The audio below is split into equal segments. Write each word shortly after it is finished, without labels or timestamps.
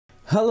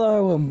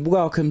Hello and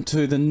welcome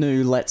to the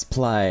new Let's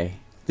Play.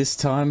 This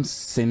time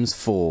Sims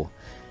 4.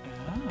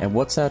 And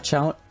what's our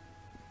challenge?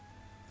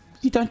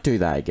 You don't do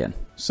that again.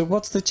 So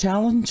what's the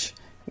challenge?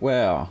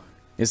 Well,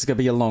 it's gonna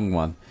be a long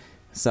one.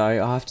 So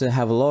I have to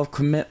have a lot of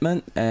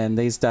commitment, and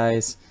these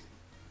days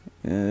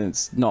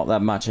it's not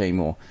that much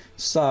anymore.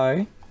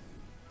 So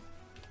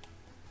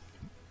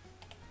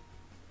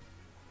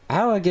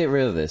how do I get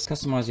rid of this?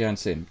 Customize your own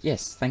sim.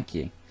 Yes, thank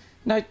you.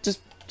 No,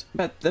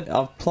 but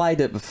I've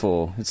played it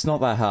before. It's not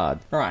that hard.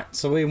 Alright,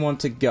 so we want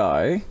to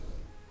go.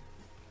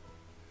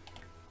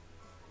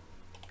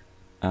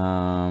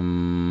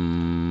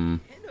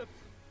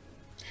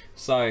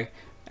 So,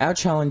 our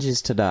challenge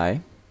is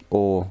today,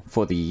 or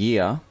for the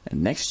year,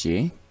 and next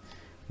year,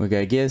 we're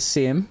going to get a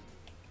sim,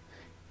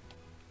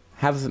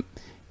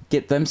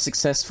 get them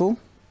successful,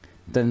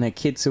 then their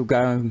kids will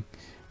go and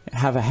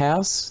have a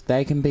house,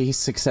 they can be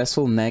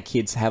successful, and their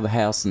kids have a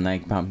house and they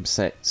become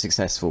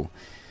successful.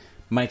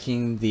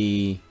 Making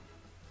the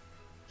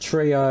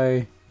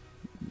trio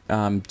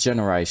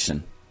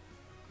generation.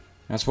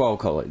 That's what I'll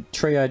call it.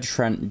 Trio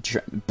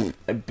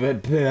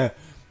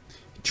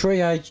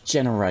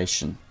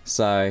generation.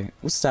 So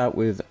we'll start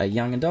with a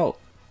young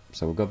adult.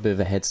 So we've got a bit of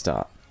a head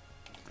start.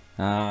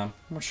 What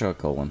should I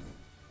call him?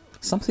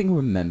 Something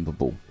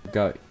rememberable.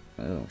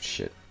 Oh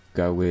shit.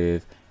 Go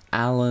with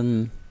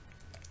Alan.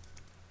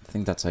 I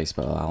think that's how you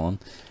spell Alan.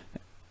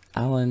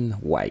 Alan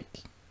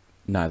Wake.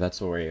 No,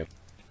 that's already a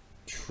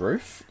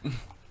Troof?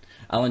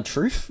 Alan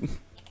Troof?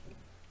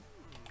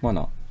 Why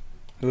not?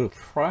 Ugh.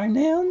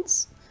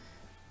 Pronouns?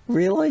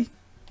 Really?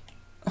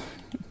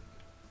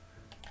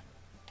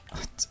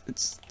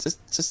 It's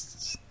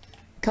just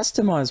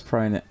customize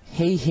pronoun.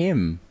 He,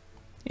 him.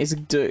 Is a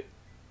dude.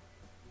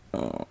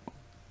 Oh,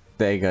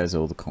 there goes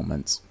all the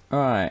comments.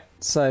 Alright,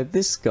 so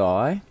this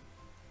guy,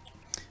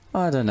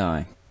 I don't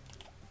know.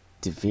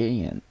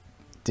 Deviant.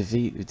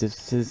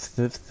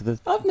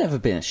 I've never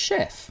been a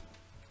chef.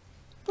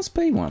 Let's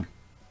be one.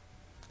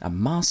 A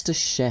master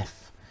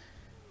chef.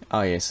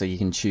 Oh yeah, so you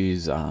can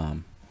choose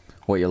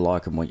what you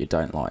like and what you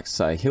don't like.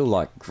 So he'll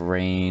like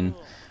green.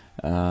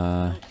 He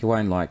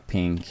won't like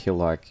pink. He'll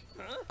like...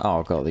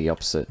 Oh, I've got the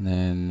opposite. And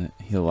then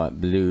he'll like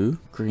blue,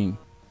 green.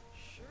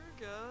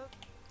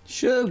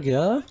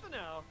 Sugar?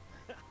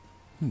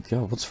 Oh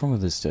god, what's wrong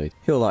with this dude?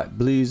 He'll like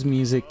blues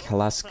music,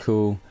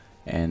 classical,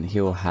 and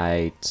he'll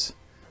hate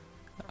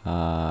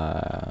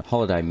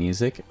holiday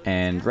music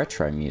and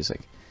retro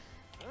music.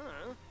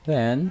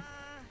 Then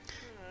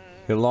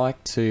he'll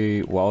like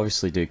to, well,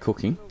 obviously do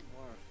cooking,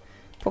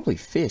 probably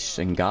fish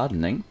and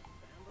gardening.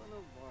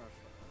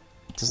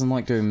 Doesn't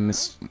like doing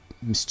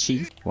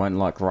mischief, won't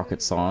like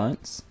rocket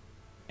science,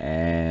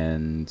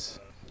 and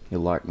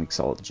he'll like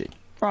mixology.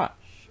 Right.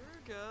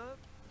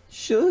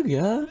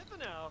 Sugar?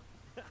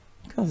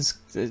 God,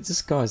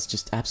 this guy's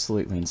just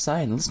absolutely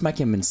insane. Let's make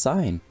him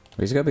insane.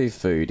 He's gotta be a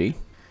foodie.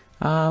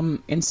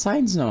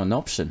 Insane's not an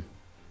option.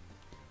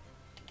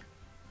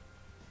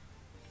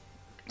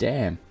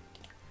 Damn.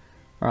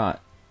 Right.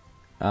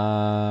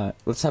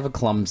 Let's have a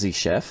clumsy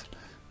chef.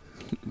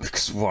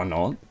 Because why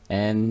not?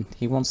 And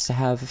he wants to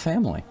have a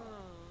family.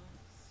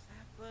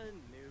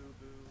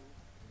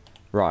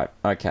 Right,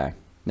 okay.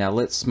 Now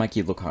let's make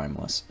you look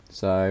homeless.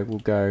 So we'll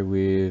go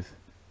with...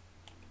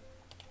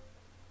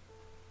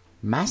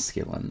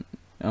 masculine.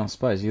 Oh, I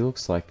suppose he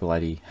looks like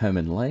bloody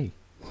Herman Lee.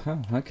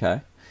 Oh,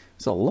 okay.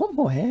 There's a lot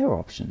more hair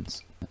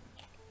options.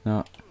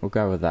 No, we'll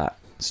go with that.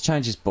 Let's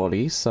change his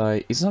body,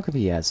 so he's not going to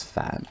be as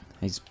fat.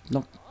 He's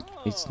not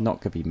going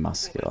to be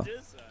muscular.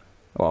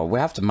 Well, we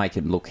have to make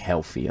him look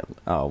healthier.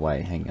 Oh,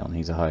 wait, hang on.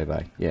 He's a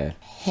hobo. Yeah.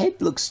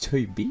 Head looks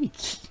too big.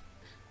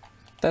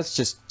 That's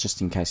just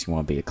in case you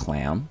want to be a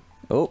clown.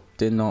 Oh,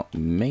 did not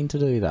mean to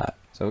do that.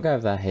 So we'll go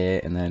with that hair,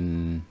 and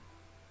then...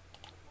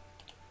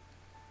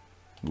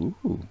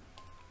 Ooh.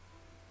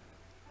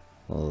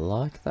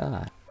 Like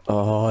that.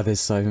 Oh, there's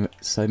so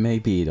many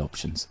beard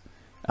options.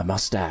 A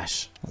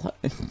mustache.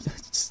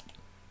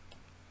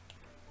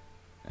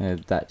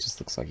 That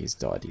just looks like he's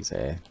dyed his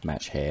hair.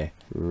 Match hair.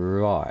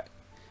 Right.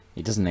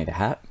 He doesn't need a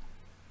hat.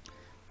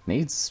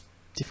 Needs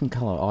different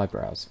colour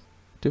eyebrows.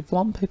 Do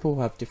blonde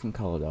people have different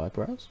coloured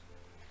eyebrows?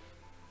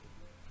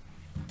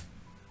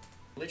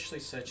 Literally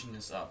searching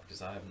this up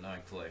because I have no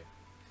clue.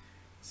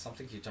 It's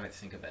something you don't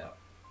think about.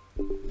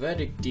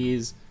 Verdict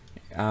is,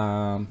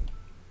 yeah.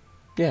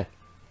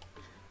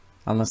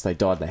 Unless they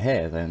dyed the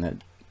hair, then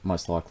it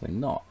most likely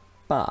not.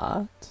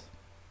 But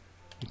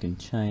you can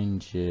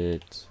change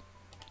it.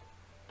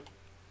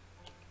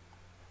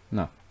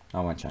 No,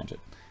 I won't change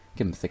it.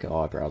 Give him thicker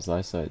eyebrows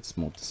though, so it's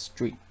more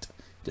discreet.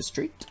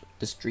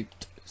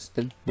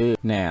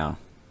 Now.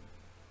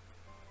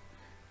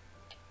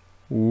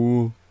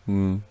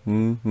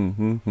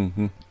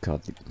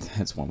 God,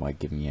 that's one way of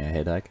giving you a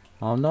headache.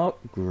 I'm not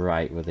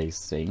great with these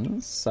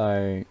things,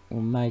 so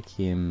we'll make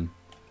him...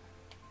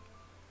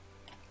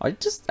 I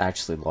just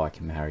actually like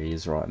him how he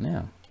is right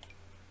now.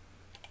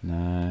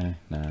 No.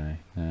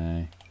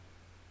 Well,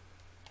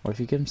 if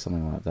you give him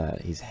something like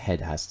that, his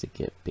head has to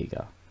get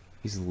bigger.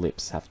 His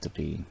lips have to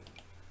be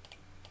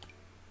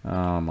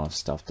I've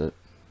stuffed it.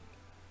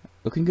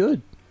 Looking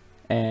good.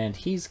 And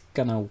he's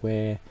gonna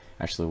wear...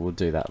 Actually, we'll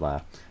do that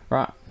later.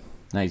 Right.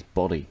 Now his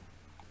body.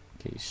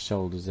 Get his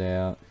shoulders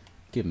out.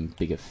 Give him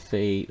bigger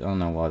feet. I don't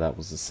know why that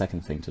was the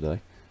second thing to do.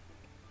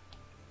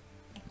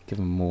 Give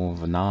him more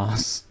of an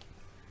ass.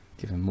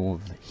 Give him more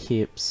of the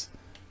hips.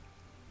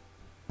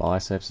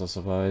 Biceps, I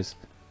suppose.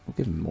 We'll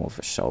give him more of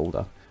a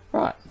shoulder.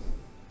 Right.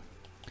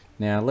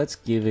 Now let's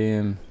give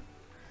him...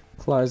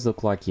 Clothes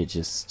look like you're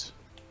just...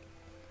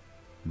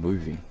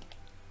 moving.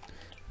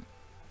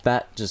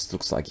 That just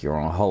looks like you're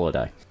on a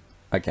holiday.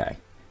 Okay.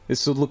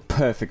 This would look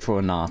perfect for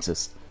an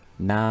artist.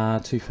 Nah,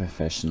 too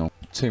professional.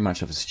 Too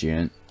much of a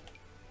student.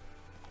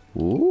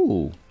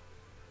 Ooh.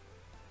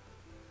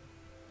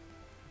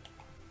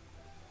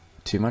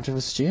 Too much of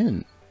a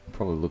student.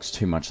 Probably looks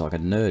too much like a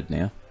nerd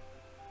now.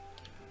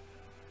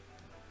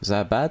 Is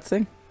that a bad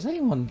thing? Does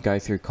anyone go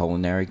through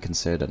culinary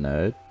considered a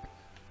nerd?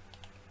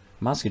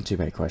 I'm asking too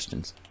many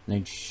questions.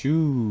 Need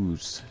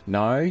shoes.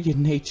 No, you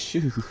need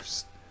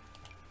shoes.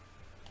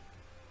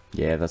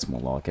 Yeah, that's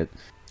more like it.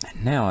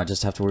 And now I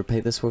just have to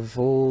repeat this with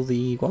all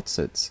the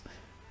whatsits.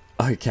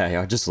 Okay,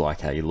 I just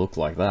like how you look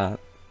like that.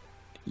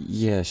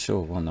 Yeah,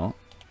 sure, why not?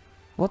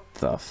 What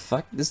the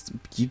fuck?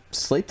 You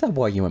sleep that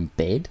while you're in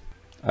bed?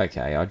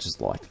 Okay, I'm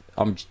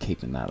just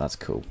keeping that, that's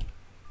cool.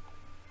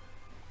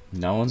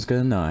 No one's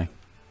gonna know.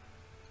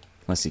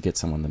 Unless you get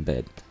someone in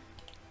bed.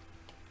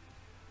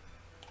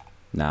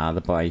 Nah,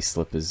 the body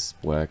slippers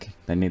work.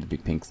 They need to be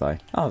pink though.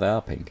 Oh, they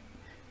are pink.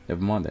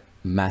 Never mind it.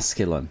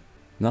 Masculine.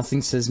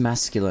 Nothing says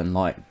masculine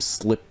like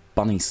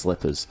bunny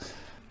slippers.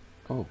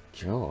 Oh,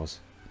 jaws.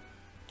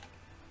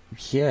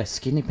 Yeah,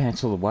 skinny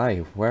pants all the way.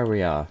 Where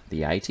we are?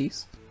 The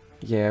 80s?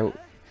 Yeah,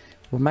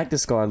 we'll make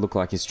this guy look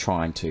like he's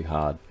trying too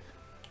hard.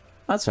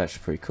 That's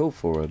actually pretty cool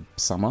for a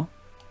summer.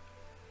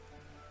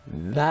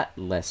 That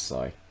less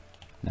so.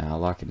 Now I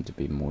like him to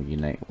be more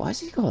unique. Why has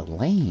he got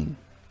lean?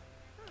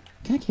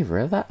 Can I get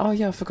rid of that? Oh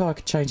yeah, I forgot I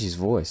could change his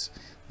voice.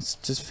 Let's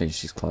just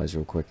finish his clothes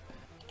real quick.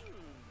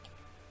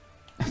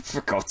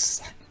 For God's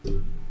sake.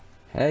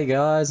 Hey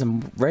guys,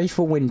 I'm ready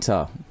for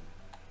winter.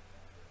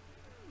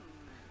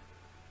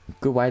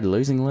 Good way to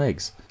losing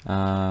legs.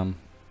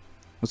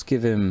 Let's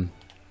give him...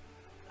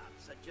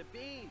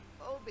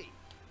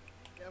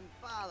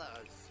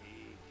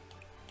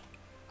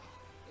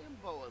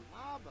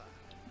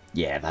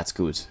 Yeah, that's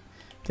good.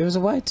 There was a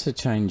way to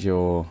change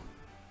your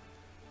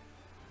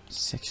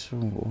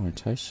sexual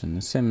orientation.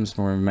 The Sims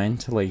were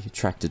romantically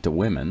attracted to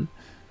women.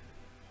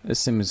 The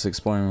Sims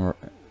exploring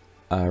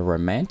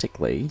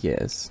romantically,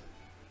 yes.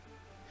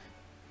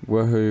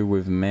 Woohoo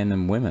with men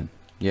and women.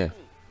 Yeah.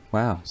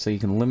 Wow, so you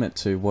can limit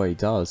to what he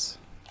does.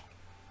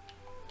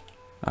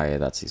 Oh yeah,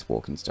 that's his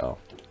walking style.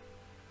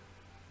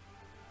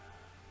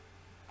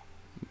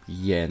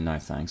 Yeah, no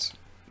thanks.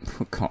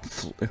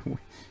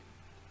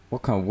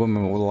 What kind of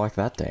woman would like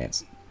that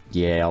dance?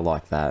 Yeah, I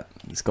like that.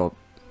 He's got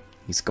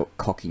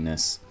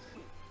cockiness.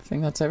 I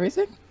think that's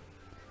everything?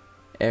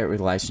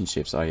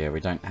 Relationships. Oh yeah,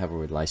 we don't have a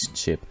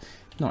relationship.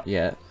 Not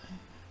yet.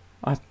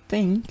 I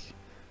think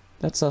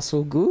that's us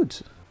all good.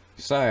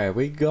 So,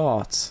 we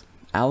got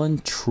Alan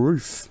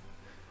Troof.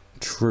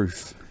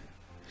 Troof.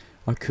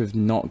 I could have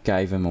not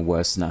gave him a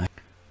worse name.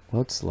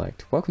 World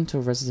select. Welcome to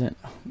a resident...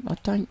 I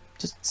don't...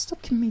 Just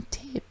stop giving me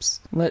tips.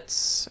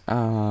 Let's...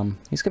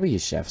 He's gonna be your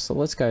chef, so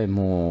let's go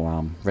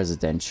more,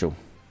 residential.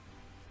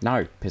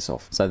 No, piss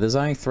off. So there's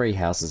only 3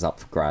 houses up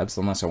for grabs,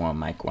 unless I want to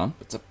make one.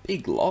 It's a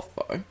big loft,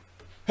 though.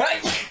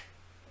 Hey!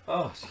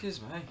 Oh,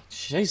 excuse me.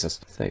 Jesus.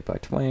 30 by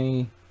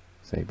 20.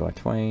 30 by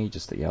 20,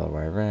 just the other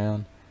way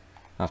around.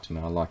 After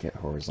me, I like it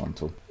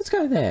horizontal. Let's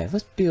go there.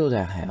 Let's build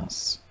our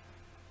house.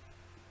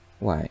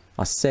 Wait,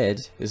 I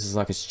said this is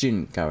like a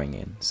student going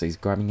in, so he's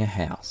grabbing a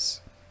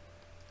house.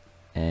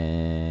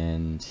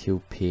 And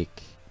he'll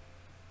pick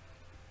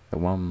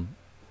the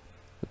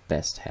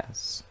best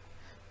house,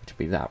 which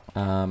will be that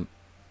one.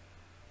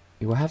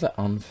 He will have it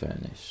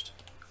unfurnished.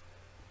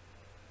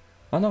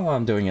 I don't know why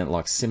I'm doing it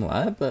like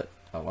similar, but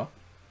oh well.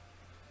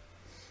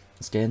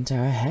 Let's get into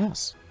our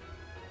house.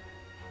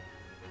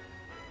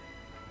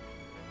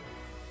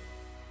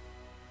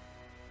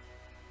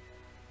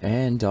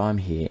 And I'm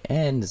here,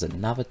 and there's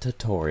another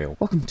tutorial.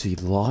 Welcome to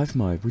live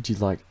mode. Would you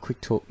like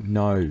quick talk?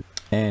 No.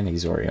 And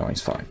he's already on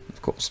his phone,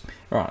 of course.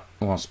 Right,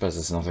 well I suppose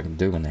there's nothing to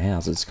do in the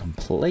house. It's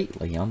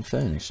completely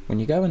unfurnished. When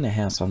you go in the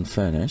house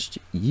unfurnished,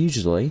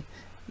 usually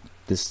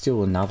there's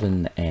still an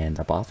oven and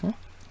a bathroom.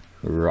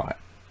 Right.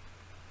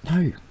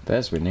 No,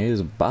 first we need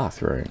a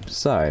bathroom.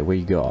 So,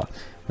 we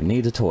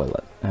need a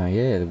toilet. Oh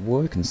yeah, the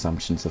water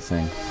consumption's a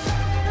thing.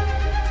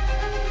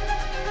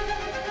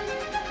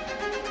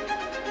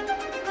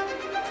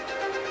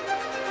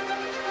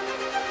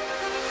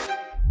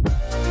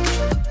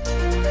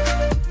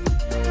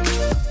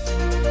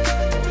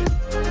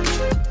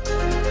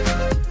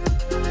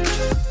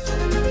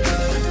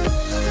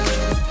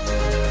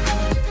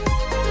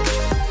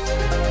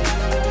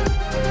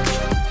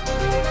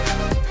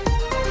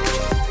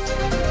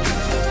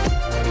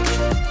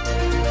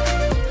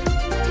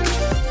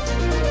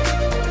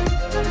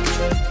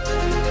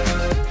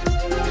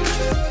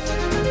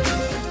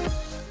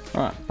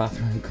 Alright,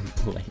 bathroom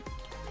complete.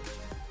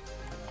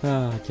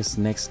 I guess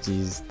next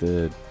is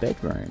the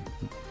bedroom.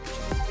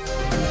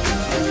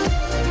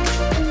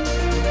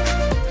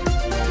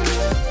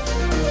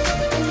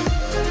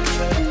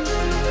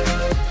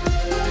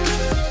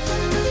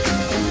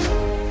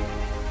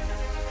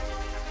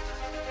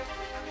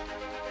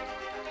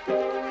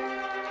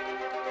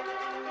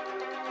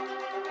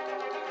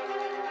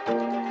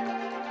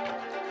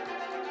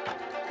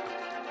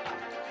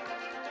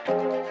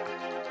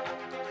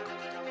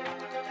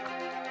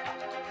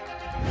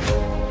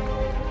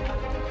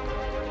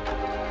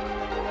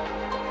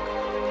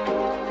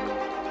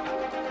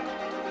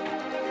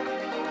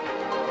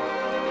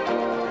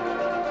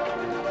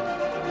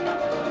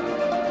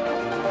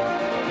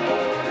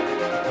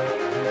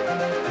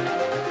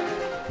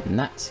 And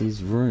that's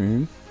his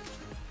room.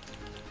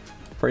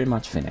 Pretty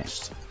much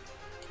finished.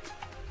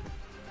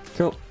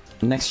 Cool.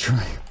 Next room.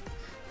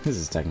 This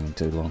is taking me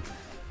too long.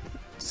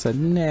 So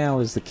now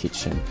is the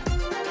kitchen.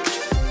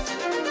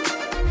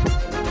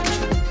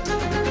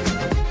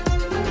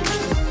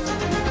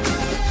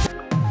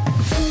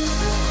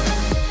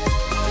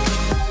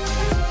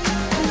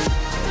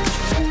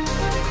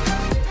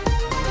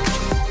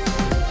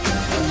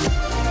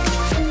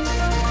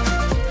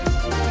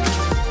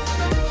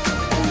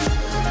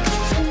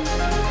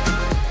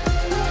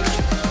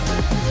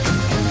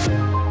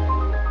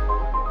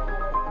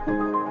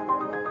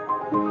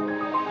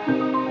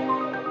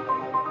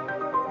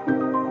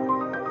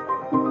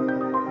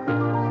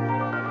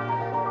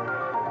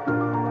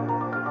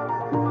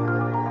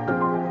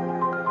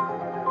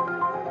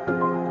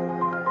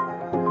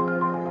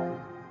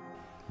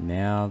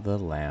 Now the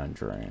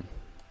lounge room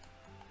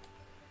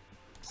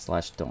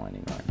 /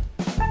 dining room.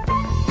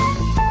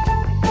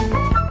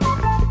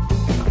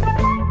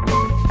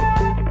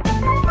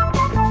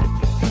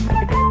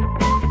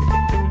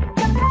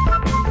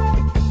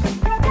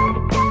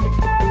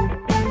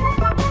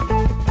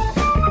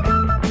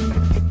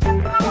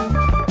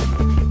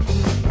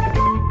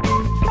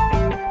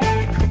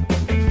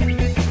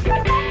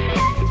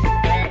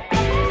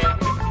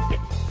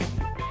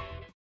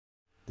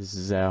 This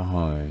is our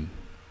home.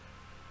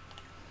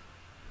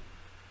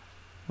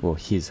 Well,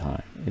 his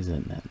home.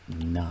 Isn't that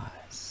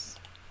nice?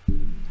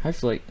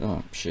 Hopefully...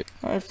 Oh, shit.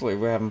 Hopefully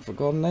we haven't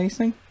forgotten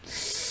anything.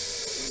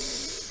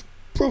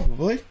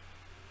 Probably.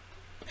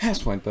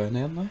 House won't burn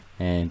out though.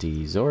 And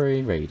he's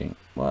already reading.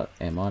 What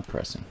am I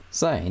pressing?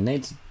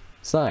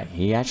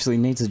 He actually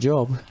needs a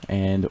job.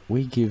 And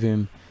we give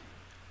him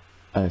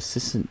an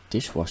assistant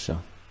dishwasher.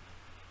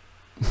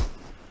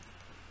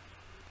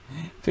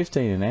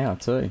 15 an hour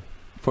too.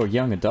 For a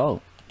young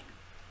adult.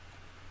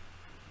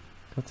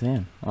 God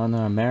damn. I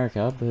know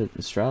America, but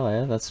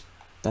Australia,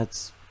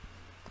 that's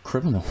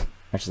criminal.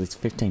 Actually, it's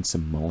 15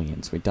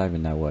 simoleons. We don't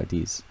even know what it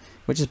is.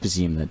 We just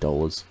presume they're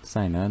dollars.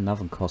 Saying that,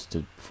 nothing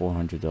costed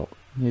 $400.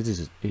 It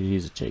is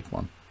a cheap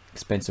one.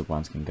 Expensive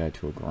ones can go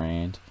to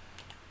 $1,000.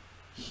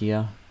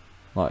 Here,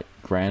 like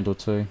 $1,000 or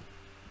 $2,000.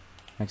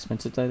 How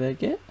expensive do they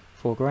get?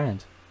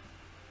 $4,000.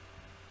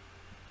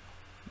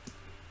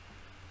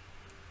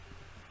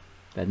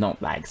 They're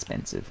not that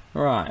expensive.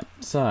 Right,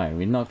 so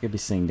we're not going to be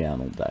sitting down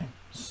all day.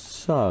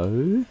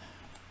 So,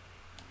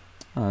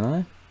 I don't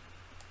know.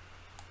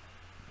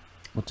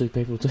 What do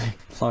people do?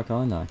 Like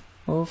I know.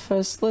 Well,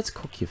 first, let's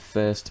cook your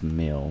first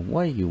meal.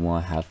 What do you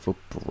want to have for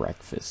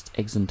breakfast?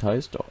 Eggs and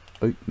toast or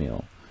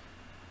oatmeal?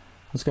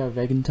 Let's go with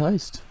egg and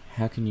toast.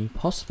 How can you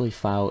possibly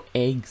fail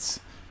eggs?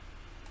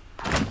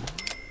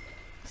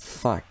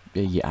 Fuck,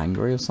 are you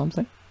angry or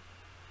something?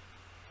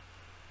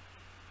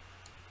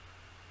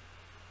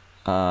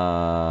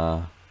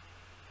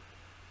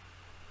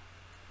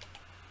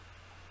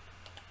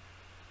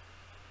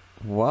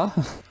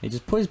 What? He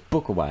just put his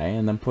book away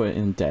and then put it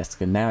in the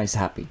desk and now he's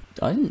happy.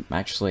 I didn't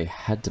actually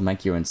had to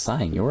make you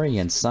insane. You're already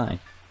insane.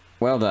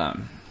 Well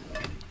done.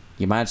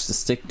 You managed to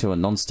stick to a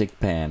non-stick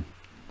pan.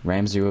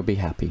 Ramsey will be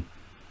happy.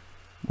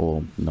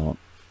 Or not.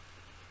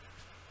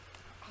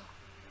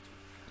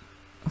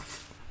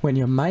 When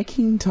you're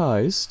making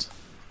toast,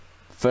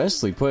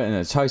 firstly put it in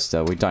a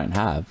toaster we don't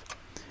have.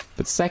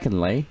 But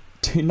secondly,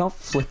 do not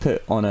flip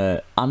it on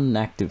an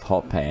inactive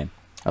hot pan.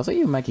 I thought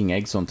you were making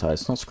eggs on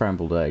toast, not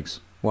scrambled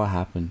eggs. What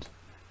happened?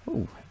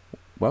 Oh,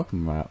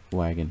 welcome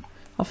wagon.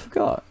 I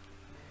forgot.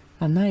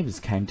 Our neighbours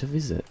came to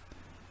visit.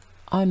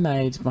 I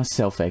made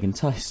myself egg and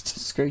toast.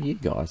 Screw you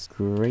guys.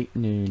 Great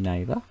new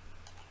neighbour.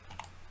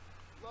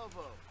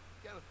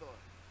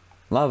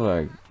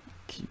 Lovo,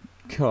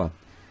 God.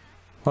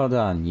 Well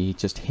done, you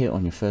just hit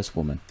on your first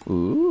woman.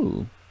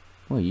 Ooh.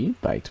 Well, you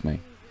baked me.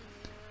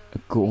 A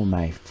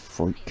gourmet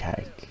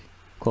fruitcake.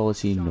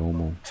 Quality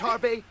normal.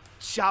 Tarbe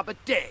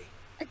Shabba-day.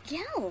 A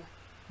gal.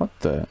 What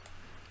the?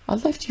 I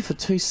left you for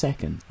 2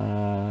 seconds.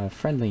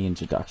 Friendly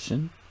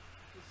introduction.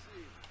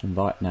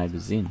 Invite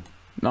neighbours in.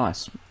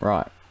 Nice.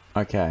 Right.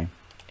 Okay.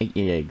 Eat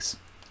your eggs.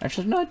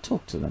 Actually, no,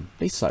 talk to them.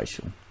 Be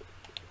social.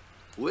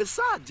 What's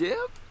up,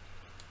 Dib?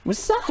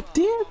 What's up,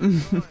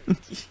 Dib?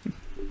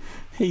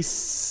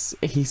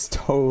 He's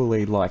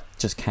totally like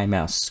just came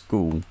out of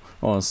school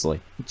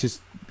Honestly,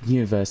 just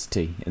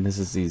university, and this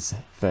is his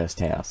first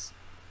house.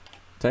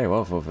 Tell you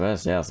what, for a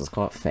first house, it's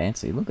quite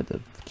fancy. Look at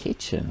the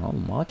kitchen.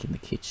 I'm liking the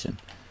kitchen.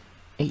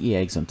 Eat your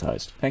eggs on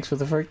toast. Thanks for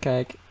the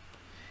fruitcake.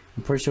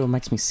 I'm pretty sure it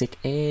makes me sick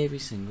every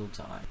single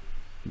time.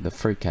 The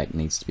fruitcake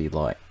needs to be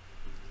like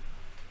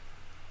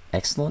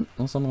excellent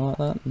or something like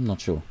that. I'm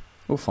not sure.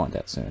 We'll find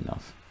out soon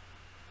enough.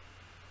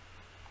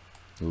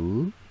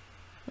 Ooh.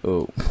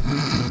 Oh.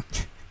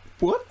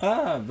 What?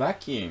 Ah,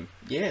 vacuum.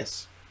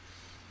 Yes.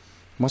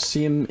 My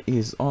sim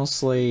is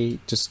honestly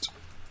just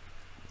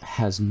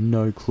has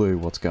no clue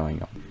what's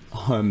going on.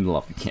 I'm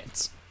loving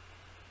it.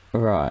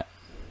 Right.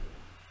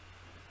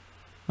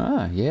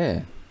 Ah,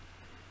 yeah.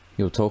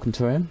 You were talking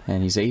to him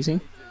and he's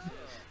eating.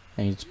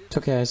 And he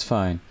took out his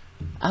phone.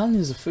 Alan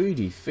is a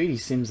foodie. Foodie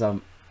sims are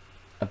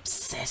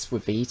obsessed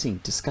with eating,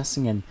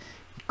 discussing and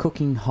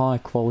cooking high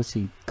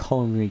quality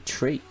culinary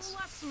treats.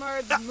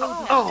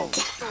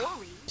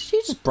 Did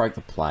you just break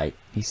the plate?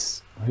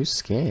 Who's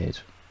scared?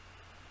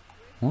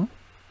 What?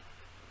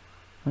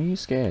 Are you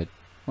scared?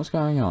 What's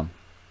going on?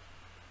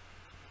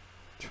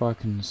 Try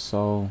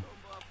console.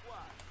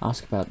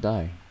 Ask about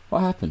day. What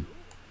happened?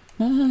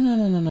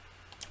 No.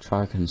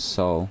 Try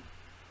console.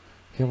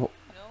 Yeah, well,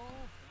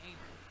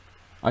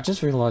 I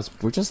just realised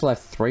we just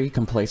left 3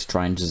 complete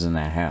strangers in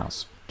our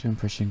house. Do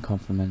impression,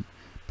 compliment,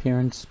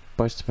 appearance,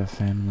 boast about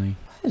family.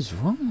 What is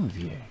wrong with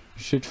you? You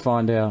should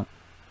find out.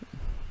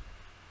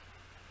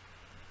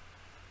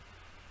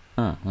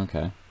 Oh,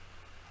 okay.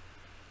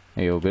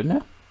 Are you all good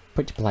now?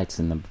 Put your plates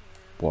in the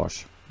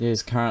wash.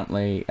 There's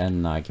currently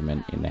an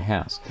argument in the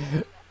house.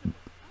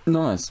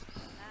 Nice.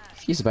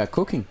 She's about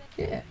cooking.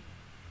 Yeah.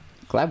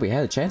 Glad we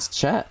had a chance to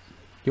chat.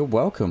 You're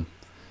welcome.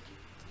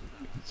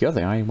 You're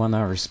the only one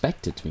I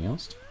respected, to be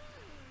honest.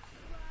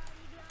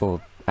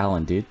 Or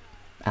Alan did.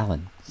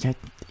 Alan. Yeah,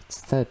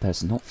 it's third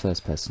person, not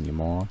first person, you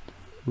moron.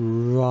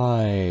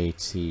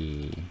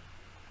 Righty.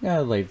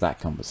 Gotta leave that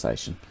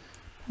conversation.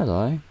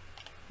 Hello.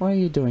 What are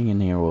you doing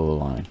in here all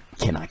alone?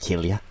 Can I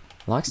kill you?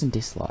 Likes and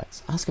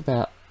dislikes. Ask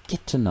about.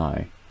 Get to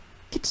know.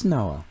 Get to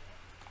know her.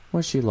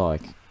 What's she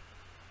like?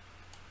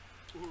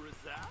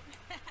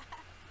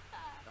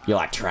 You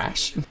like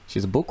trash?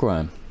 She's a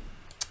bookworm.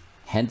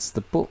 Hence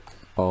the book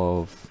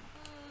of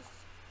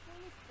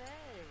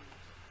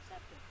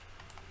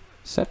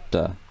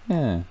Scepter.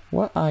 Yeah.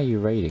 What are you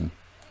reading?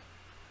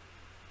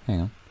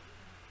 Hang on.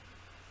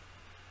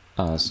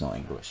 Oh, it's not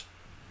English.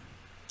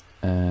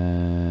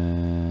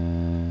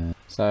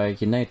 So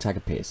you need to take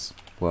a piss.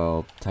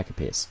 Well, take a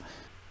piss.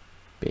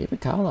 Be a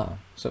colour.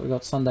 So we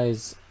got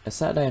Sundays,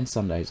 Saturday and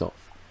Sundays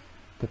off.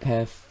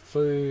 Prepare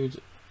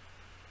food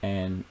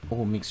and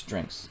all mixed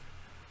drinks.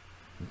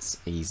 It's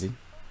easy.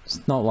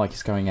 It's not like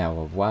it's going out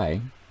of the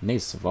way. It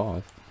needs to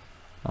survive.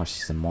 Oh,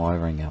 she's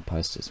admiring our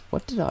posters.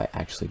 What did I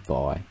actually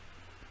buy?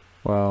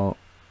 Well,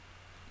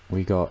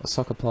 we got a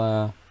soccer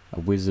player, a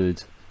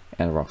wizard,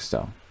 and a rock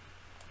star.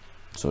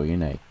 That's all you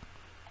need.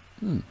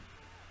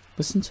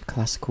 Listen to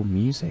classical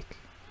music.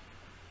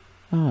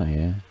 Oh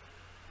yeah.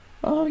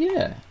 Oh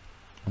yeah.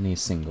 I need a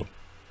single.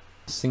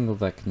 A single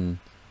that can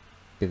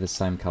be the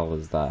same colour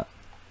as that.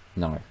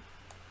 No.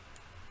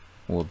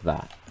 Or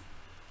that.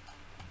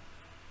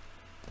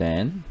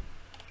 Then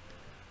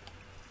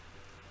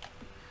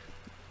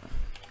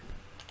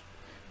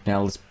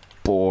now let's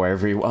bore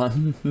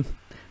everyone.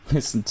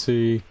 Listen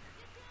to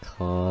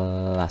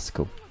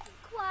classical.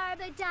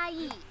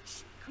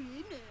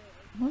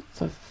 What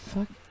the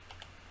fuck?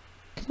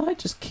 Can I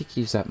just kick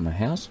you out of my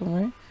house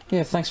already?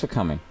 Yeah, thanks for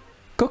coming.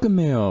 Cook a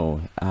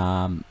meal.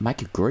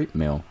 Make a group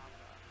meal.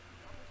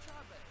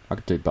 I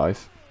could do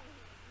both.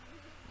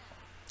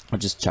 I'll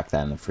just chuck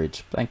that in the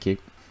fridge. Thank you.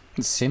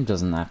 Sim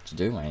doesn't have to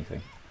do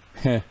anything.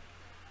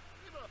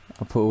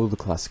 I'll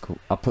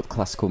put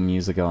classical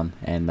music on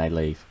and they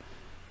leave.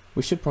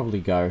 We should probably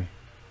go.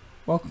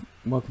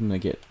 Welcome to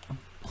get.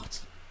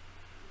 What?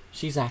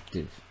 She's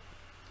active.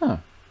 Oh.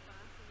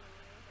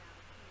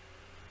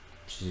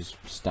 She's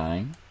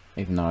staying,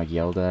 even though I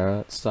yelled at her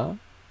at the start.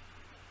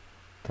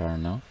 Fair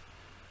enough.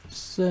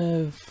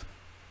 Serve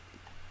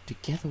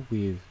together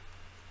with.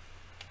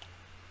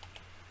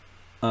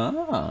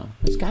 Ah,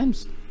 this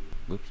game's.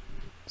 Whoops.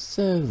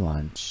 Serve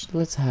lunch.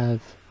 Let's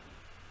have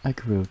a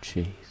grilled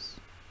cheese.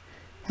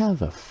 How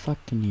the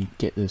fuck can you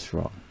get this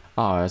wrong?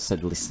 Oh, I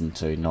said listen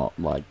to, not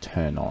like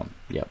turn on.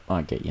 Yep,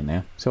 I get you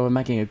now. So we're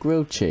making a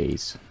grilled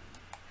cheese.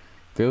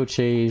 Grilled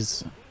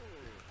cheese.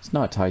 It's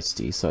not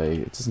toasty, so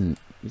it doesn't.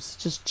 It's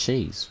just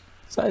cheese.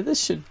 So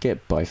this should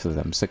get both of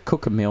them. So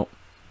cook a meal.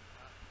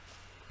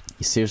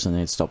 You seriously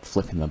need to stop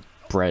flipping the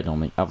bread on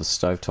the other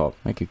stovetop.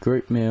 Make a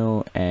group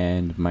meal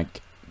and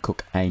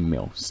cook a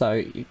meal.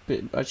 So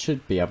I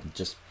should be able to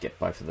just get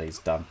both of these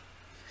done.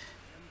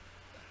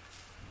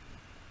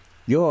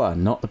 You're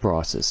not the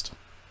brightest.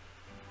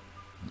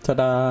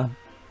 Ta-da!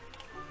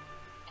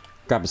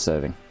 Grab a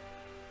serving.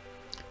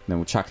 Then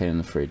we'll chuck it in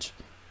the fridge.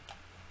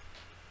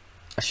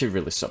 I should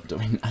really stop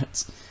doing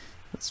that.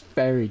 That's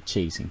very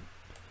cheesy.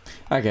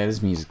 Okay,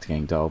 this music's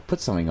getting dull.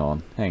 Put something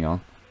on. Hang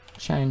on.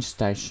 Change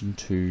station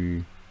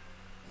to...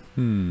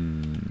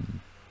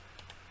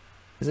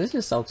 Is this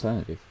just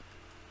alternative?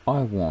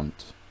 I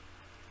want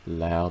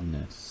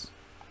loudness.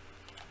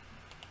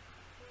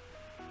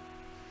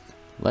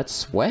 Let's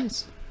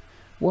sweat.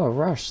 What a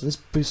rush. This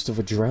boost of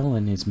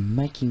adrenaline is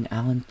making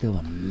Alan feel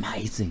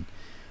amazing.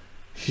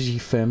 Should you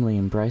firmly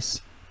embrace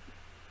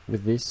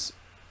with this?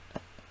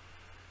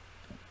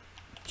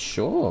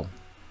 Sure.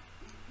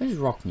 There's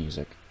rock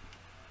music.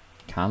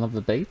 Can't have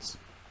the beats?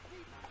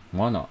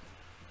 Why not?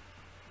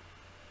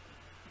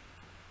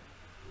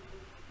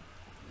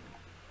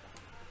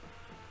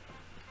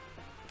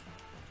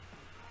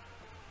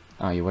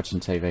 Oh, you're watching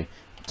TV.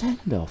 Turn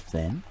it off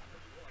then.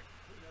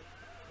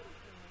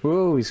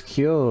 Whoa, he's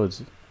cured.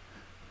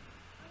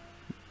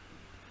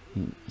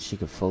 She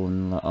could fall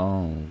in the...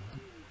 Oh.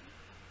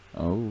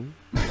 Oh.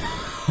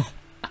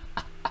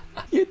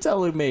 You're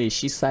telling me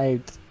she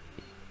saved...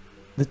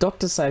 The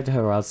doctor saved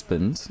her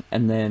husband,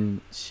 and then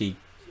she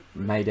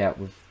made out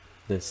with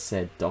the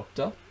said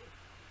doctor?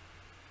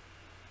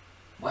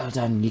 Well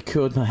done, you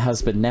cured my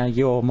husband, now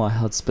you're my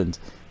husband.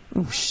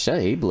 Oh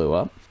shit, he blew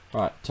up.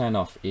 Right, turn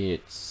off,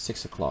 it's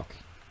 6 o'clock.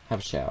 Have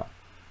a shower.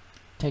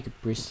 Take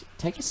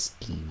a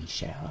steamy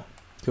shower.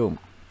 Cool.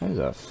 Who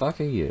the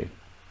fuck are you?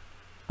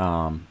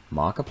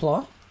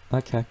 Markiplier?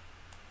 Okay.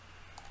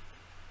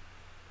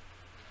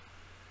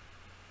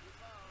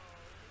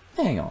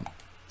 Hang on.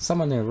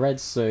 Someone in a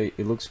red suit,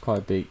 it looks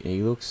quite big.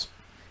 It's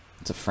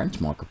a French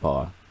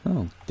Markiplier.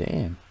 Oh,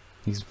 damn.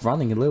 He's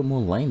running a little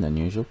more lane than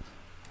usual.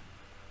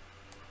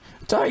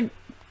 Don't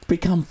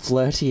become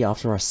flirty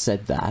after I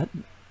said that.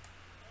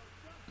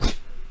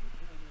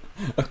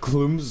 A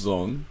Gloom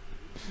song?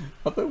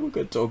 I thought we were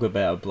going to talk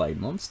about a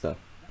Blade Monster.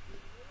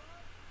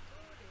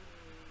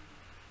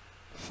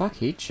 Fuck,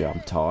 he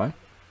jumped high.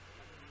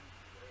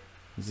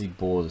 Is he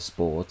bored of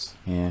sports?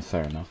 Yeah,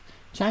 fair enough.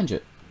 Change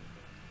it.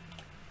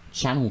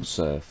 Channel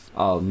surf.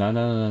 Oh,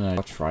 no.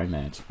 Watch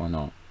romance. Why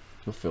not?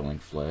 You're feeling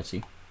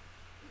flirty.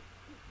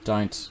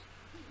 Don't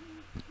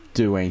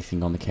do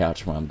anything on the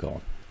couch while I'm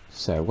gone.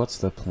 So, what's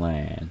the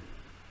plan?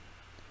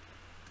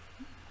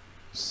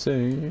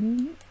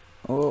 Soon...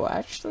 Oh,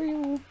 actually,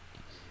 we'll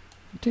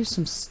do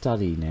some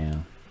study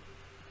now.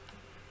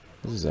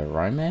 This is a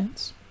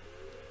romance?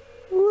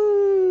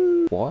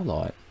 Woo!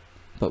 Twilight.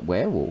 But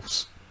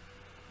werewolves.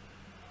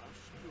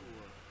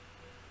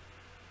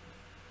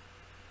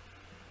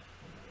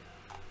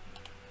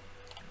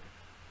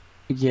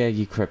 Yeah,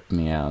 you crept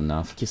me out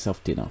enough. Get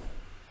yourself dinner.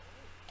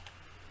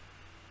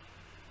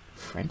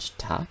 French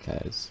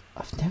tacos?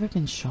 I've never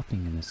been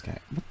shopping in this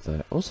game. What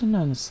the? Also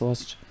known as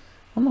Celestial...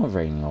 I'm not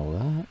reading all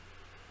that.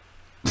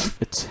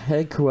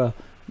 Tegua,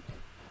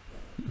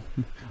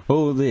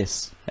 all of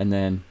this, and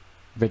then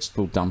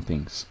vegetable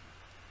dumpings,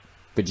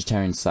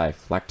 vegetarian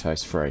safe,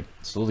 lactose free.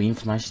 It's all the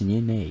information you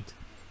need.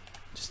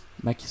 Just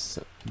make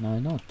yourself, no,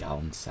 not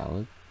garden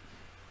salad.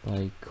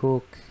 Play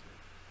cook.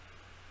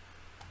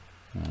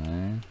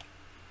 No,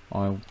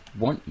 I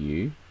want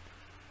you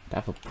to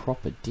have a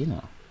proper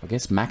dinner. I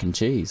guess mac and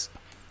cheese,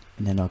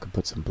 and then I could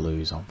put some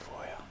blues on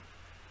for you.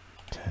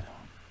 Turn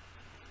on.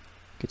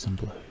 Get some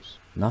blues.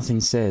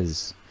 Nothing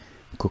says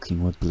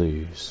cooking with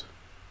blues.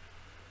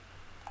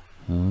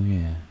 Oh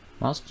yeah.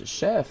 Master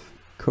Chef.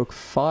 Cook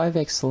 5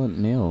 excellent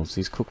meals.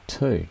 He's cooked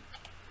 2.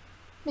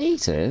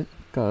 Eat it.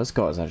 God, this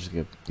guy's actually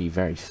going to be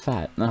very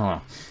fat.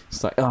 Oh,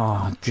 it's like,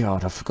 oh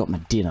god, I forgot my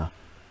dinner.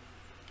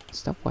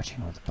 Stop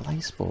watching all the play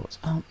sports.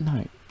 Oh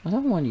no, I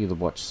don't want you to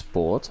watch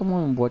sports. I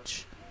want to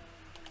watch,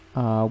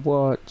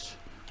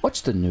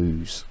 watch the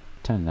news.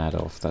 Turn that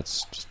off.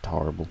 That's just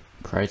horrible.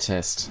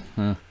 Protest.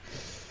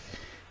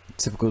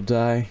 Typical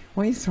day.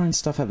 Why are you throwing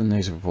stuff at the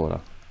news reporter?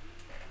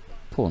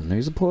 Poor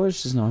news reporter,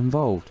 she's not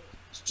involved.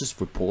 It's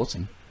just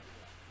reporting.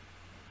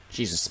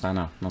 She's a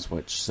spanner, that's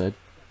what she said.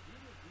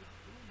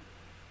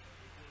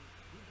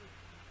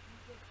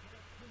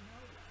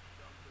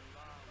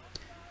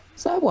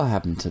 Is that what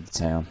happened to the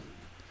town?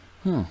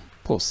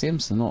 Poor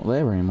Simpson not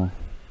there anymore.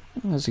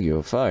 Oh, there's a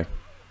UFO.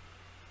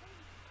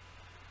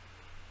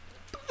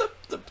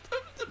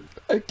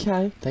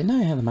 Okay. They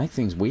know how to make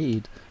things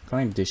weird.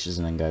 Clean dishes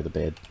and then go to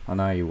bed. I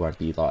know you won't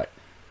be like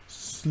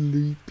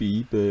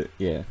sleepy, but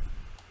yeah.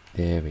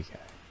 There we go.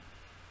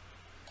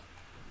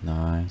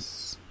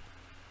 Nice.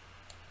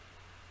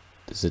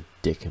 There's a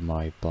dick in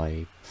my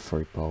blade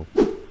fruit bowl.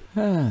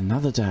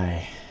 Another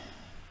day.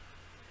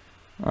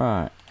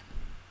 Alright.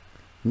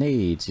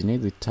 Needs. You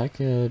need to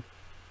take a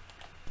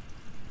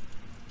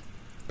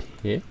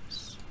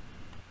piss?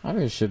 I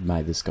really should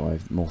make this guy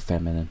more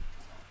feminine.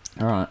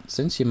 Alright,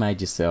 since you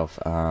made yourself,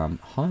 hi,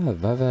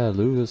 Vava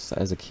Lewis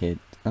as a kid.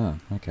 Oh,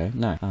 okay,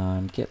 no.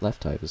 Get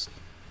leftovers.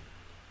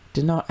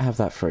 Did not have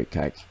that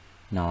fruitcake.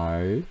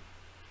 No.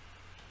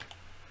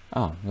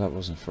 Oh, that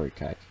wasn't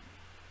fruitcake.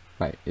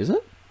 Wait, is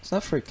it? Is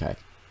that fruitcake?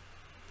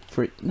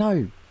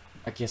 No!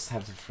 I guess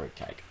have the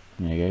fruitcake.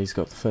 There you go, he's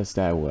got the first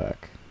day of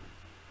work.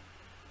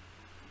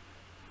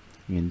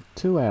 In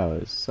 2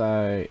 hours,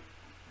 so...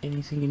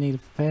 Anything you need to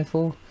prepare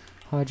for?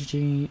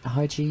 Hygiene?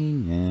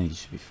 Yeah, you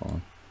should be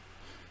fine.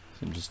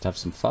 So just have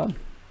some fun.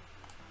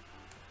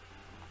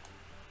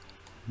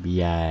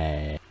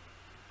 Yay.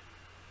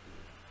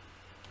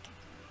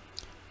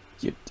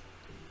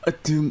 I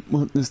didn't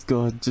want this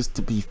guy just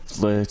to be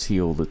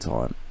flirty all the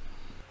time.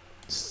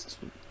 Just,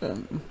 what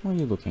are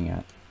you looking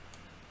at?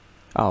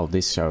 Oh,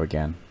 this show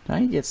again.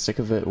 Don't you get sick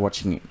of it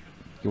watching it?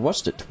 You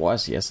watched it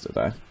twice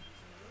yesterday.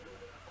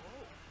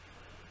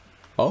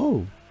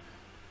 Oh.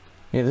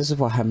 Yeah, this is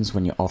what happens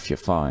when you're off your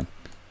phone.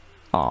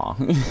 Aw.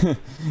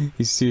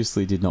 He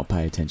seriously did not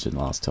pay attention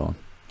last time.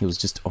 He was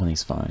just on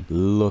his phone.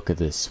 Look at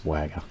this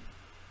swagger.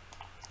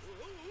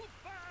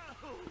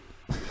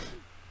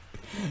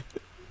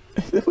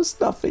 There was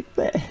nothing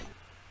there.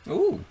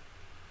 Ooh.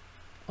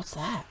 What's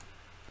that?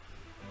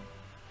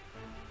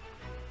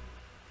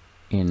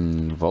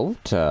 In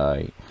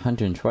Volta,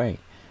 120.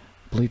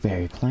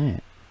 Blueberry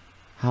plant.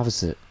 How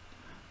is it?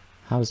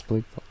 How is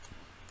blueberry?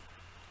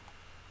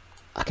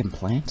 I can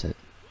plant it.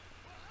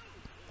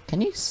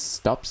 Can you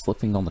stop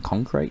slipping on the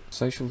concrete?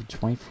 Social for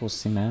 24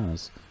 sim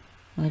hours.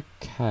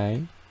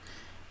 Okay.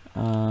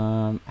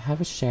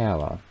 Have a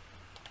shower.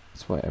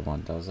 That's what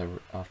everyone does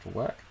after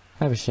work.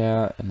 Have a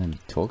shower and then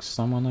talk to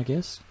someone, I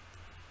guess.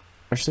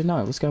 Actually,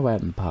 no, let's go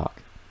out in the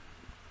park.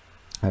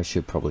 I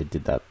should probably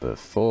did that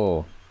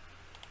before.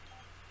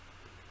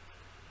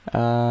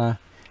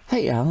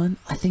 Hey Alan,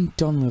 I think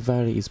Don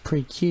Laverde is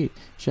pretty cute.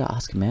 Should I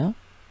ask him out?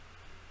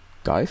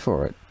 Go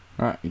for it.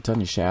 Alright, you've done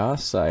your shower,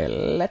 so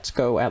let's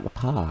go out the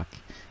park.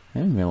 I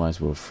didn't realise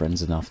we were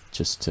friends enough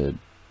just to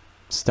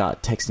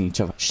start texting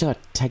each other. Should I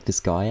take this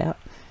guy out?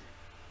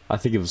 I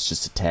think it was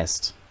just a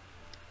test.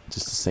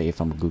 Just to see if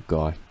I'm a good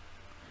guy.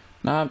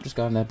 No, I'm just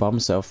going there by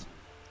myself.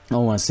 I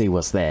want to see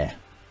what's there.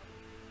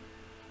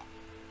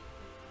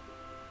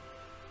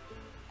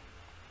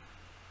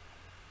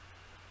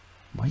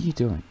 What are you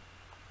doing?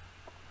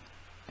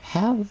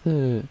 How...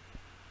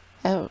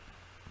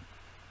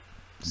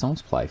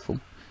 Someone's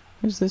playful.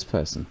 Who's this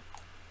person?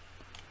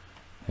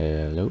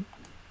 Hello?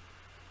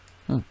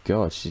 Oh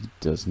god, she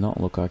does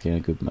not look like in a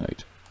good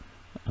mood.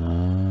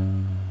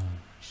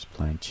 She's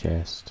playing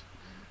chess.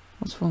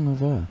 What's wrong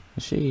with her?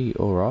 Is she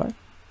alright?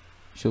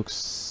 She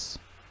looks...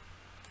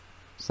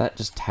 Is that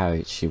just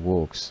how she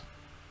walks?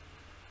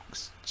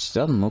 She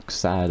doesn't look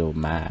sad or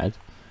mad.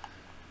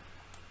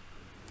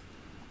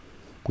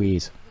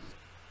 Weird.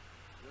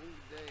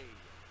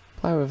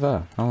 Play with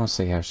her. I want to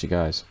see how she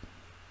goes.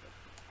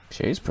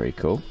 She's pretty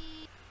cool.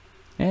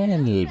 And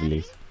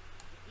lovely.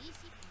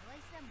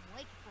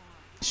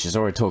 She's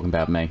already talking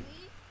about me.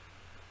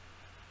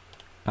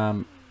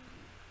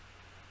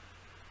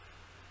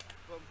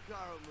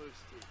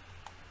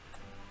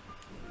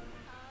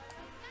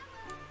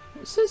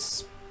 Is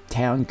this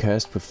town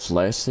cursed with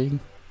flirting?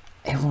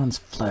 Everyone's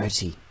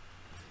flirty.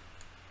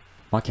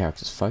 My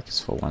character's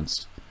focused for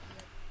once.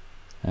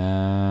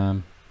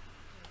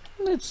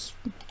 Let's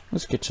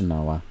get to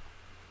know her.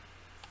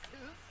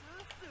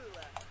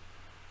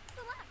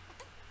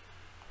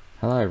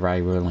 Hello,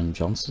 Ray William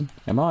Johnson.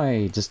 Am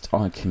I just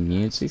on a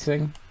community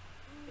thing?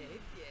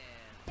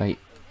 They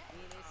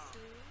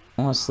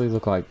honestly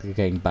look like they're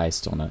getting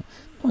based on it.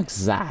 Not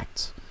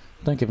exact,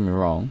 don't get me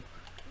wrong,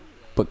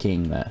 but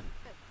getting there.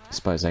 I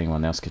suppose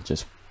anyone else could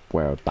just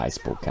wear a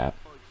baseball cap.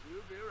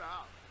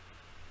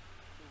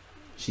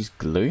 She's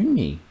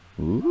gloomy.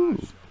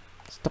 Ooh.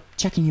 Stop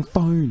checking your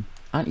phone.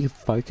 Aren't you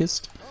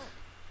focused?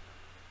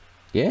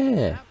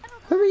 Yeah.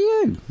 Who are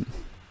you?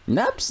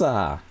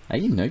 Napsa. Are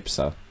you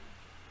Noopsa?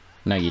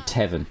 No, you're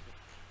Tevin.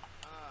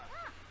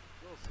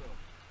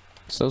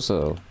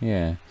 So,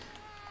 yeah.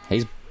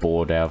 He's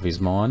bored out of his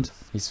mind.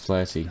 He's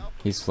flirty.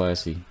 He's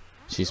flirty.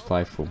 She's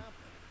playful.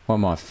 What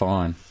am I,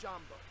 fine?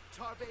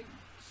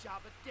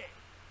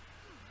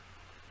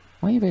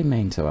 Why are you being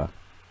mean to her?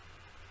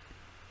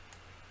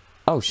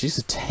 Oh, she's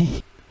a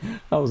teen.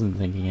 I wasn't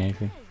thinking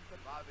anything.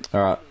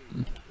 Alright,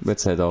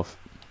 let's head off.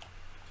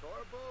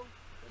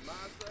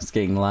 It's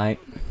getting late.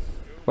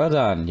 Well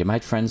done, you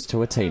made friends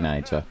to a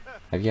teenager.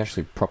 Have you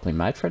actually properly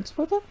made friends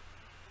with her?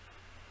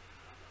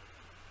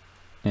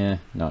 Yeah,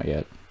 not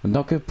yet. We're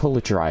not gonna pull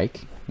a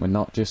Drake. We're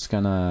not just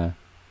gonna...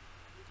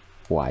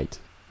 Wait.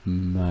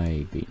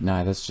 Maybe.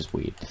 No, that's just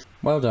weird.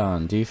 Well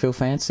done. Do you feel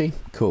fancy?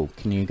 Cool.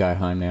 Can you go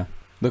home now?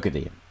 Look at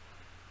him.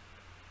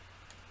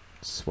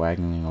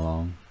 Swaggling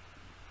along.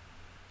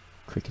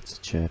 Crickets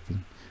are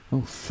chirping.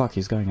 Oh fuck,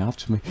 he's going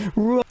after me.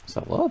 It's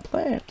a lot of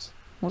plants.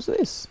 What's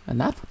this?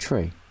 An apple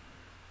tree.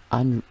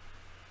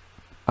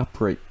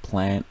 Upright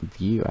plant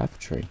view apple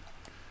tree.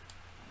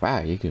 Wow,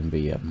 you can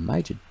be a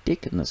major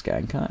dick in this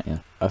game, can't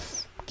you? A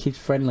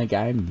kid-friendly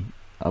game.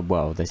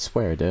 Well, they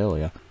swear it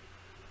earlier.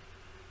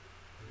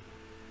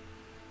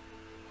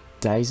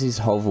 Daisy's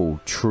Hovel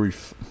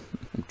Troof.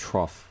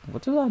 Trough.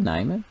 What did I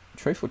name it?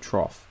 Troof or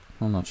Trough?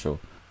 I'm not sure.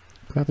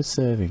 Grab a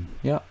serving.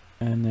 Yep.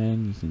 And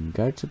then you can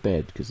go to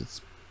bed because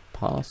it's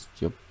past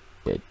your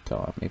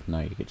bedtime, even though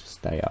you could just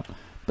stay up.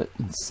 But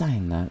in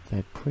saying that,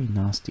 they're pretty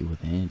nasty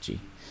with energy.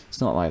 It's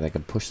not like they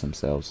can push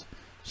themselves.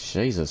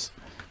 Jesus.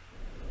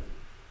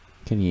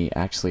 Can you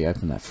actually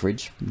open that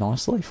fridge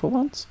nicely for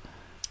once?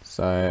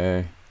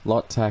 So,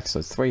 lot tax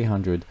is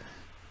 300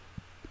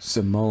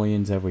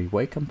 simoleons every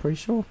week, I'm pretty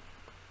sure.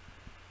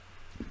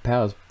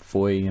 Power's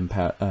 40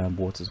 and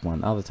water's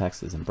 1. Other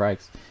taxes and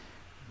breaks.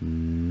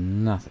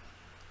 Nothing.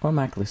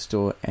 Automatically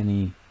store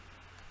any...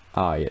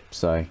 Oh, yep,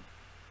 so...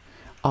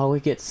 Oh, we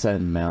get a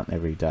certain amount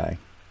every day.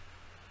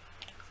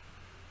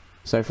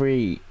 So if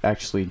we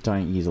actually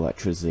don't use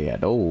electricity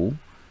at all,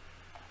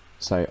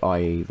 so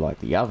i.e. like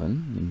the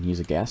oven, and use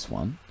a gas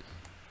one,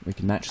 we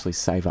can actually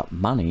save up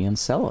money and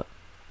sell it.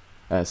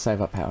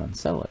 Save up power and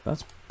sell it.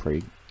 That's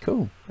pretty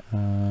cool.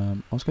 I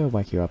was going to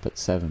wake you up at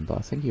 7, but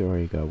I think you're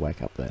already going to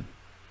wake up then.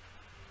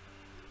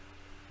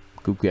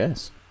 Good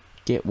guess.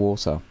 Get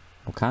water.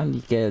 Well, can't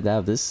you get it out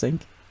of this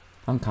sink?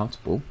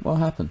 Uncomfortable. What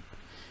happened?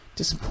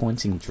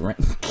 Disappointing drink.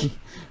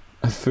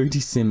 A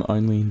foodie sim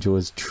only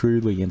enjoys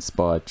truly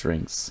inspired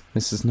drinks.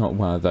 This is not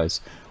one of those.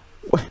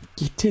 What,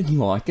 you didn't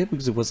like it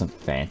because it wasn't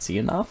fancy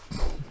enough?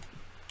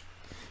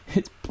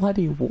 It's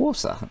bloody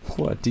water.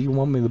 What, do you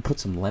want me to put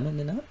some lemon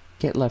in it?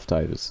 Get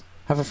leftovers.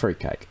 Have a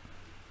fruitcake.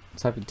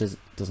 Let's hope it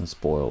doesn't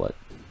spoil it.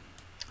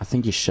 I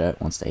think your shirt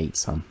wants to eat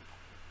some.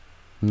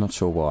 I'm not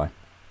sure why.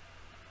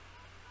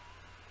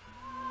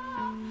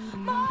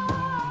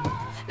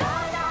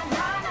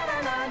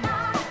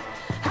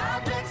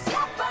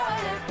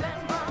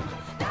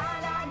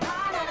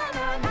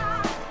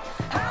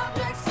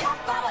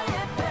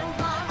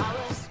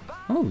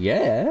 Oh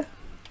yeah?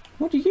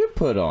 What do you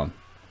put on?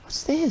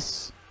 What's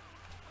this?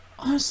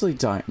 Honestly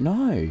don't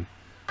know.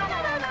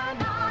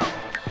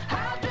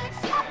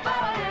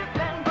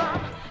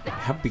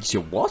 How big's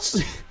your what?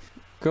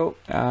 Cool.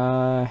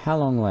 How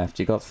long left?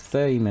 You got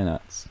 30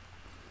 minutes.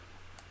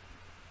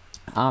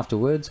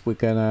 Afterwards, we're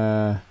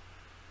gonna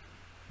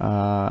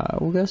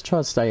try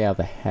to stay out of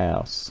the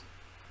house.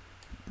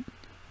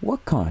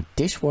 What kind of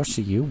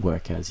dishwasher you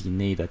work as? You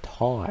need a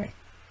tie.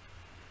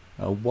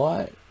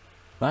 What?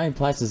 The only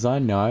places I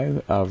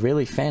know are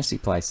really fancy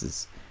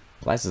places.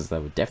 Places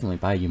that would definitely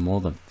pay you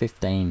more than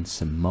 15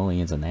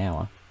 simoleons an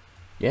hour.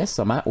 Yes,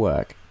 I'm at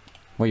work.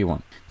 What do you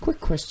want? Quick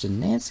question.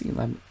 Nancy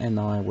and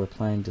I were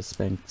planning to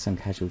spend some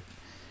casual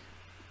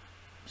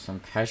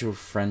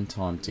friend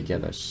time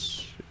together.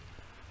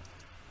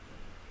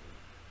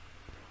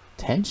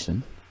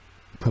 Tension?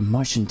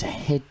 Promotion to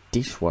head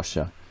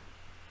dishwasher.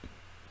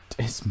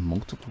 There's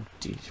multiple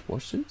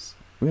dishwashers?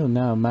 We'll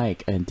now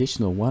make an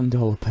additional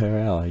 $1 per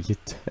hour.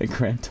 A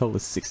grand total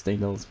is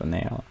 $16 an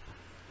hour.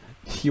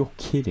 You're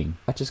kidding.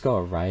 I just got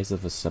a raise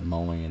of a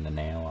simoleon an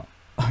hour.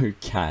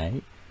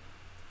 Okay.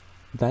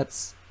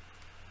 That's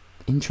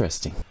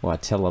interesting. Well, I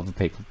tell other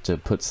people to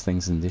put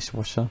things in the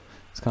dishwasher.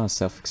 It's kind of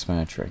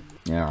self-explanatory.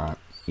 Alright,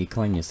 you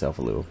clean yourself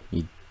a little.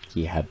 You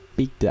had a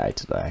big day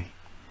today.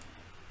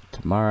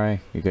 Tomorrow,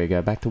 you're going to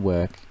go back to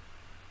work.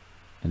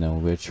 And then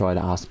we're going to try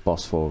to ask the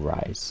boss for a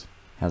raise.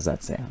 How's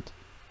that sound?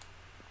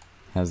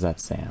 How's that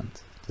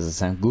sound? Does it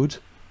sound good?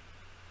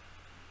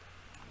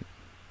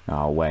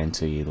 I'll wait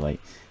until you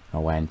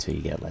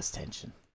get less tension.